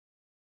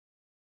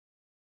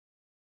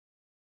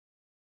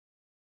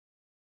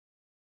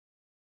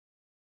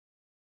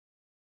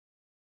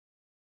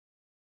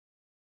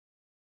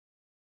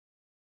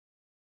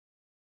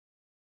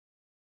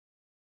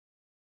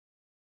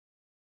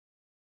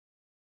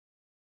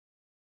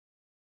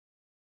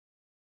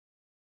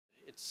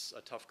it's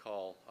a tough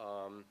call.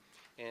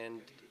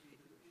 And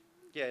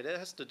yeah, it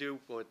has to do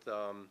with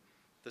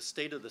the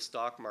state of the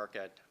stock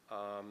market.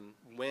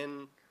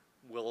 When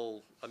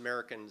will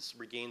Americans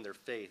regain their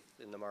faith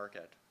in the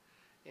market?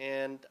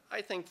 And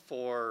I think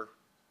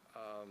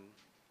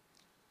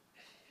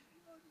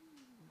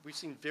we've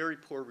seen very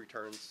poor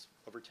returns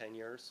over 10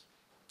 years.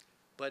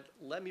 But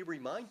let me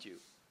remind you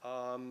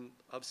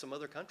of some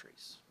other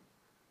countries.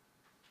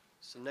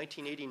 So in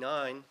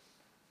 1989,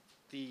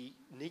 the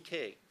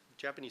Nikkei,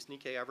 Japanese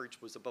Nikkei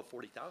average was above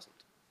 40,000.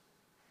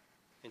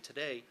 And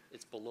today,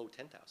 it's below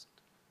 10,000.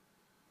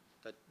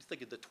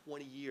 Think of the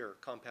 20-year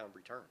compound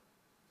return.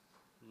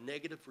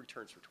 Negative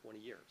returns for 20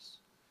 years.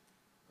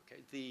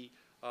 Okay, the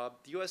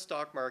U.S.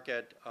 stock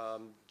market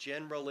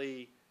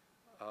generally,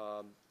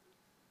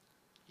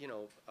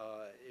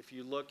 if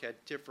you look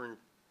at different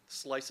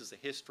slices of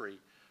history,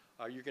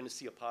 you're going to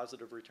see a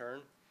positive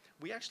return.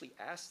 We actually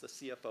asked the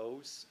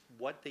CFOs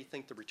what they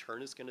think the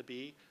return is going to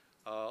be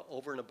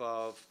over and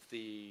above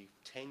the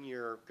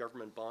 10-year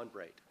government bond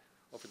rate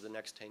over the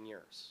next 10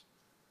 years.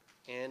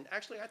 And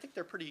actually, I think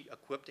they're pretty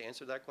equipped to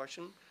answer that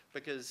question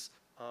because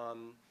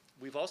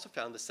we've also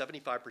found that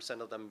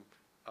 75% of them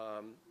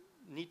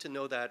need to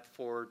know that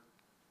for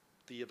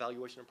the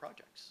evaluation of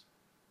projects.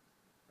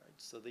 Right?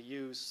 So they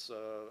use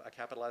a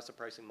capital asset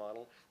pricing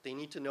model. They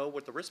need to know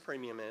what the risk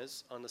premium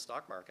is on the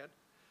stock market.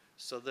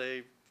 So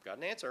they've got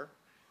an answer.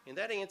 And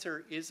that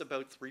answer is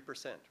about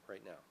 3%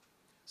 right now.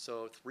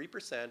 So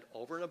 3%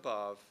 over and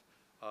above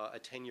a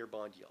 10-year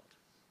bond yield.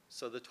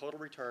 So the total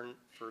return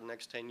for the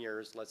next 10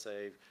 years, let's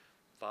say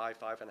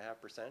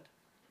 5.5%.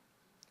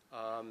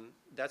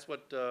 That's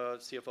what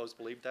CFOs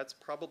believe. That's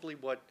probably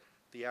what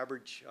the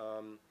average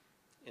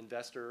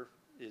investor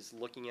is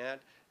looking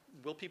at.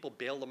 Will people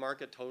bail the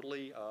market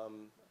totally?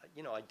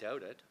 I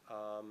doubt it.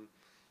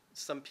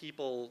 Some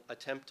people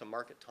attempt to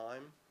market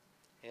time,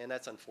 and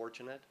that's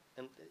unfortunate.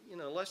 And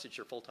unless it's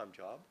your full-time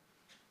job,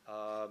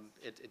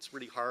 it's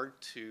really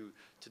hard to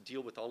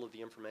deal with all of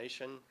the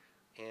information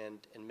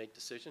and make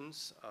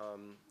decisions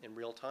in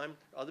real time.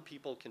 Other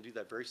people can do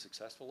that very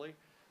successfully,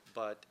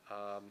 but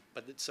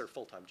it's their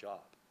full-time job.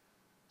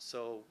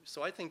 So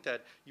I think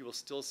that you will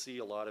still see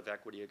a lot of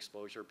equity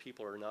exposure.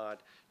 People are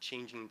not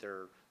changing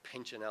their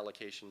pension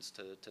allocations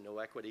to no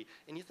equity.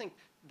 And you think,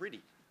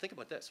 really, think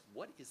about this.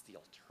 What is the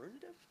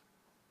alternative?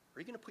 Are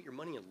you going to put your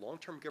money in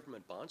long-term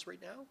government bonds right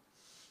now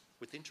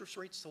with interest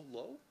rates so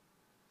low?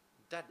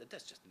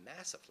 That's just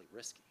massively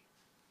risky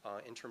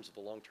in terms of a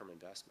long-term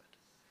investment.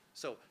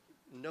 So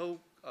no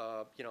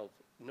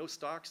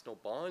stocks, no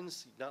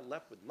bonds, you're not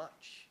left with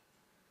much.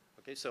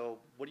 Okay, so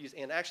what do you?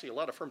 And actually, a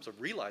lot of firms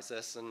have realized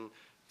this and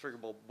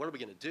figured, well, what are we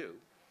going to do?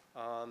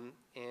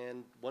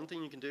 And one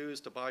thing you can do is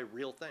to buy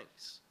real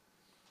things.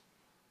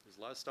 There's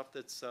a lot of stuff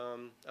that's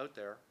out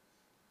there,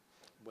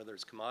 whether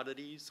it's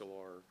commodities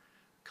or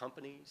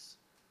companies,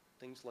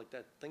 things like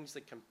that, things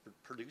that can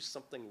produce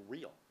something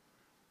real.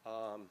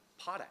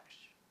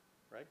 Potash,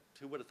 right?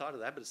 Who would have thought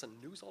of that? But it's in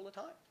the news all the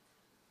time,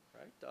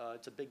 right?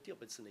 It's a big deal,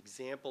 but it's an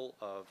example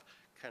of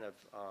kind of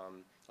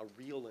a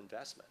real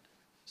investment.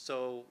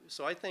 So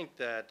I think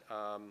that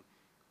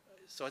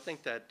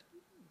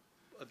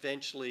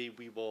eventually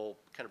we will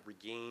kind of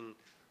regain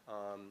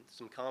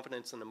some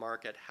confidence in the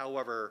market.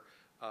 However,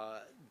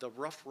 the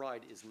rough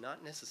ride is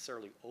not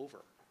necessarily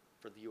over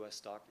for the U.S.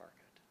 stock market.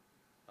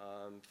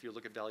 If you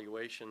look at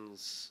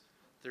valuations,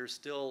 there's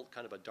still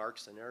kind of a dark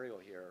scenario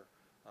here.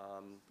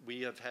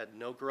 We have had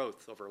no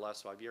growth over the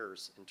last 5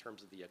 years in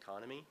terms of the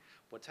economy.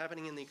 What's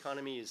happening in the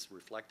economy is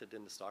reflected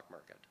in the stock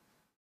market.